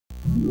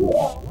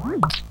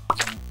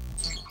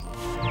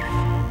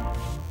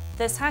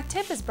This hack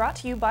tip is brought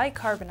to you by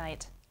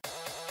Carbonite.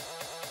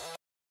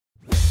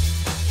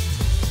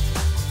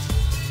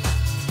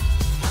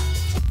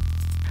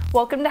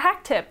 Welcome to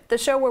HakTip, the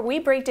show where we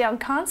break down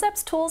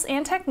concepts, tools,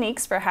 and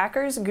techniques for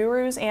hackers,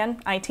 gurus, and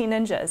IT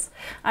ninjas.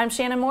 I'm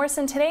Shannon Morris,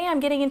 and today I'm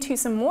getting into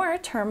some more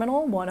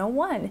Terminal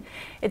 101.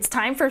 It's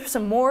time for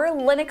some more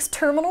Linux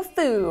terminal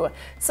foo.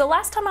 So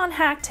last time on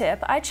HakTip,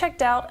 I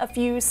checked out a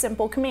few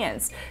simple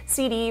commands.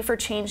 CD for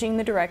changing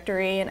the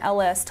directory, and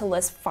ls to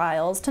list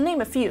files, to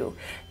name a few.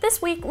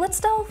 This week, let's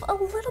delve a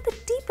little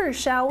bit deeper,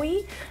 shall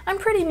we? I'm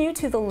pretty new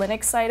to the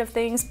Linux side of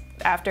things.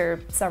 After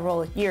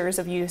several years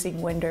of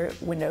using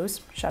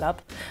Windows, shut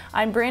up,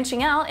 I'm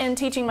branching out and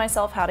teaching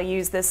myself how to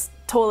use this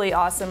totally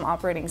awesome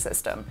operating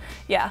system.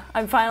 Yeah,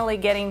 I'm finally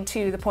getting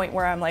to the point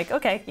where I'm like,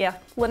 okay, yeah,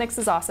 Linux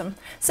is awesome.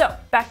 So,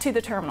 back to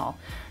the terminal.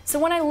 So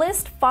when I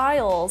list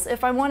files,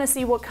 if I want to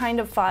see what kind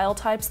of file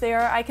types they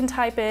are, I can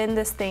type in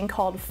this thing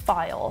called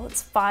file.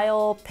 It's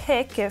file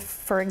pick if,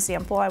 for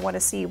example, I want to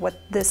see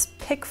what this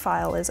pick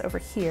file is over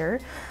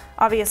here.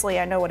 Obviously,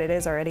 I know what it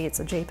is already,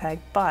 it's a JPEG,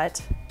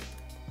 but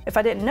if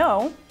I didn't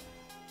know,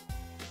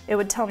 it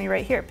would tell me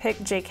right here, pick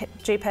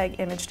JPEG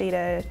image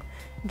data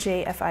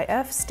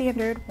JFIF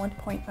standard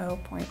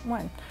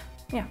 1.0.1.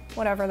 Yeah,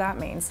 whatever that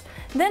means.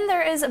 Then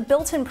there is a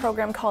built-in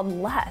program called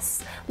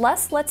less.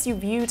 Less lets you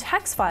view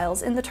text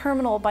files in the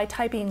terminal by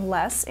typing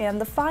less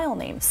and the file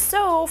name.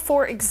 So,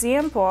 for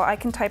example, I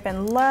can type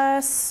in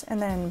less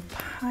and then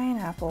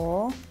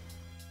pineapple,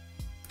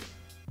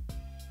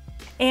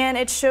 and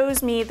it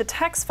shows me the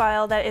text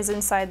file that is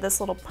inside this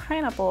little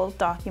pineapple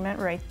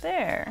document right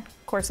there.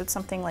 Of course, it's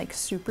something like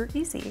super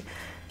easy.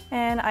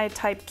 And I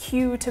type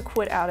Q to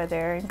quit out of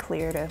there and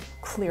clear to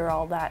clear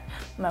all that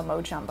mumbo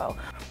jumbo.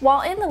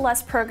 While in the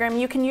less program,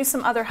 you can use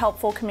some other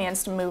helpful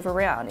commands to move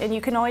around, and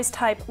you can always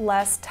type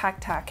less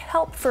tac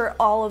help for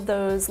all of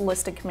those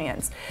listed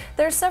commands.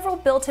 There are several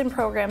built-in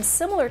programs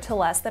similar to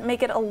less that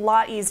make it a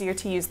lot easier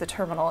to use the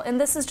terminal, and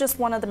this is just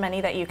one of the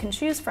many that you can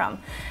choose from.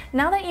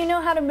 Now that you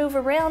know how to move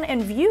around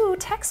and view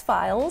text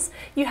files,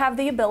 you have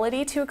the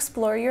ability to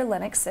explore your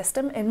Linux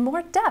system in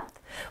more depth.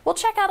 We'll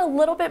check out a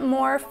little bit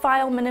more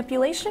file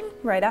manipulation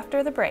right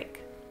after the break.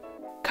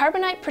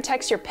 Carbonite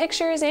protects your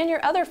pictures and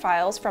your other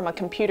files from a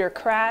computer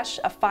crash,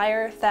 a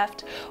fire,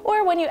 theft,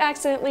 or when you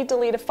accidentally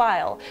delete a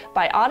file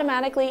by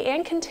automatically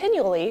and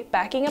continually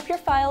backing up your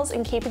files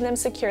and keeping them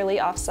securely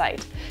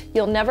off-site.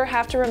 You'll never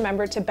have to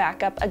remember to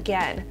back up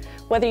again.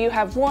 Whether you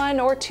have 1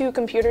 or 2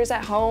 computers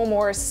at home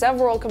or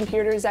several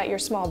computers at your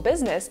small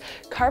business,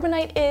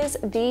 Carbonite is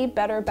the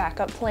better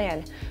backup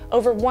plan.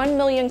 Over 1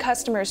 million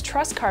customers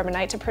trust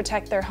Carbonite to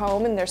protect their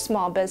home and their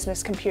small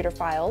business computer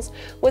files,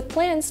 with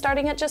plans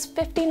starting at just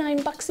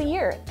 $59 a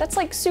year. That's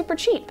like super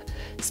cheap.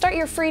 Start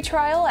your free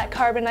trial at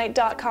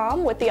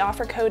carbonite.com with the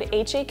offer code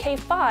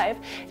HAK5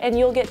 and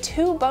you'll get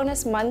 2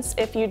 bonus months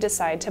if you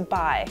decide to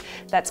buy.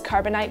 That's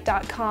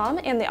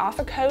carbonite.com and the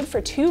offer code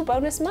for 2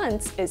 bonus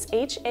months is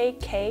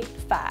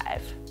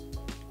HAK5.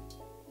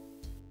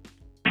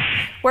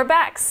 We're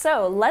back,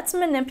 so let's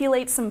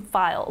manipulate some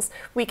files.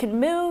 We can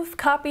move,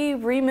 copy,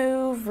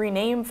 remove,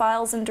 rename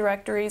files and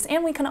directories,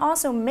 and we can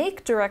also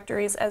make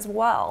directories as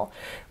well.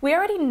 We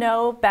already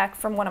know back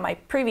from one of my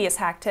previous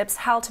hack tips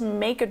how to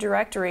make a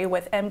directory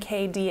with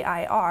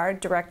mkdir,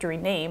 directory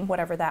name,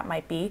 whatever that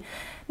might be.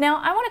 Now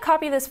I want to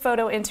copy this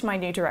photo into my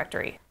new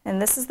directory.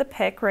 And this is the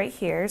pic right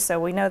here, so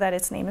we know that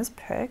its name is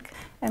pic,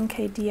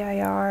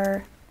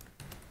 mkdir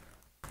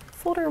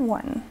folder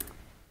 1,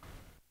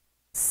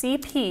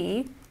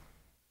 cp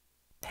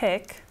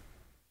pick,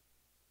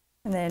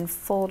 and then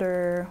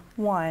folder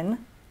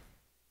 1,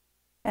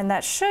 and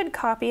that should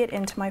copy it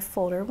into my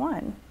folder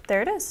 1.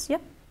 There it is.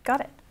 Yep,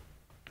 got it.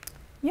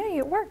 Yay,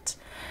 it worked.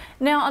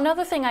 Now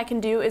another thing I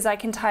can do is I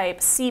can type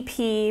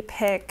cp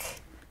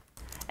pick,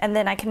 and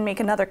then I can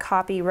make another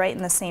copy right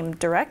in the same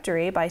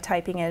directory by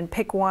typing in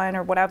pick1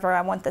 or whatever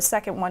I want the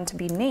second one to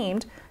be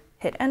named.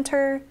 Hit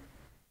enter,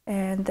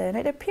 and then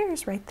it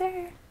appears right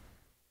there.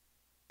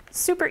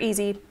 Super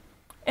easy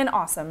and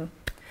awesome.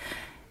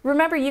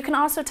 Remember, you can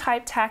also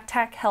type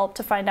tac help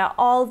to find out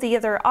all the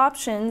other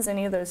options,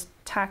 any of those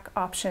tac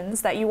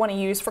options that you want to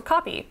use for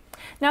copy.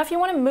 Now, if you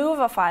want to move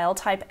a file,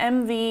 type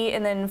mv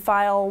and then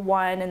file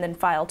 1 and then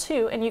file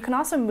 2, and you can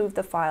also move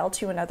the file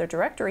to another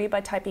directory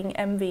by typing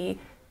mv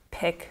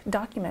pick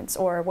documents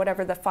or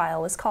whatever the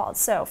file is called.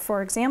 So,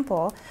 for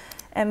example,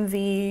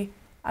 mv,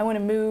 I want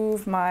to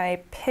move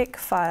my pick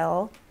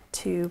file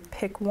to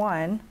pick1,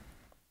 and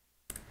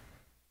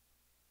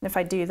if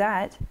I do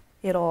that,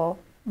 it'll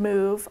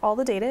move all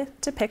the data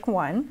to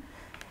pick1,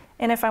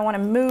 and if I want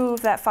to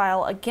move that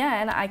file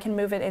again, I can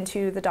move it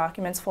into the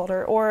documents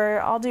folder, or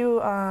I'll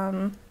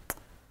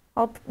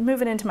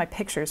move it into my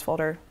pictures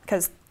folder,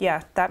 because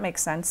yeah, that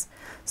makes sense.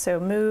 So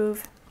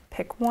move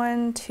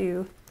pick1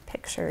 to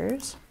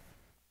pictures,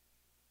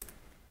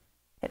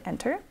 hit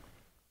enter,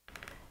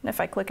 and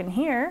if I click in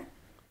here,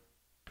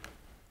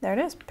 there it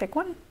is,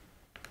 pick1.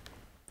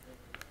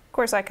 Of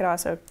course, I could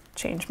also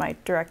change my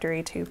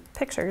directory to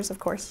pictures, of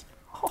course.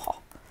 Oh.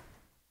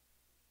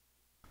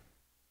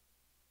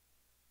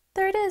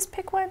 There it is,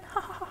 pick one.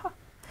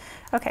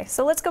 Okay,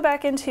 so let's go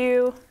back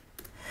into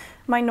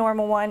my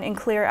normal one and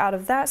clear out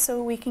of that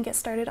so we can get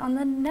started on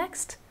the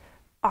next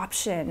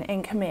option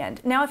in command.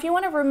 Now, if you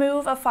want to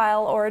remove a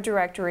file or a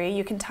directory,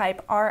 you can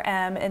type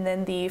rm and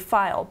then the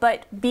file,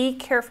 but be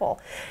careful.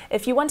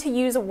 If you want to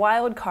use a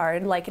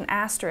wildcard like an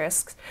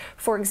asterisk,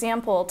 for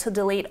example, to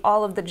delete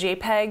all of the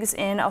JPEGs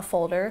in a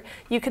folder,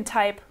 you could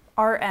type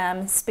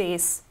rm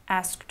space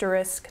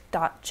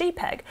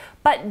 *.jpg,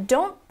 but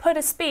don't put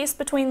a space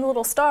between the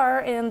little star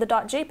and the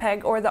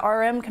 .jpg, or the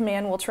rm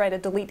command will try to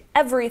delete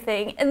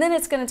everything, and then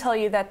it's going to tell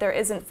you that there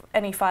isn't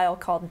any file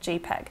called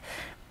JPEG.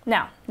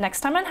 Now,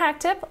 next time on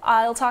HakTip,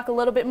 I'll talk a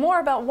little bit more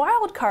about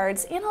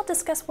wildcards, and I'll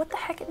discuss what the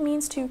heck it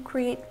means to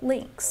create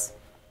links.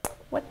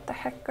 What the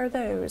heck are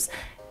those?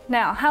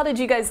 Now, how did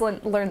you guys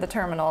learn the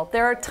terminal?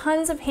 There are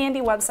tons of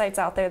handy websites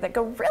out there that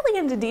go really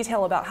into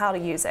detail about how to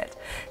use it.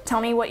 Tell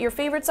me what your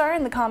favorites are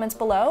in the comments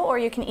below, or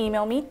you can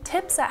email me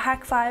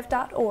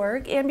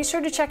tips@hak5.org, and be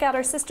sure to check out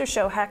our sister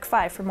show,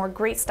 Hak5, for more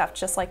great stuff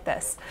just like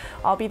this.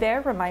 I'll be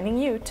there reminding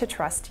you to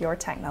trust your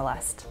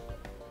Technolust.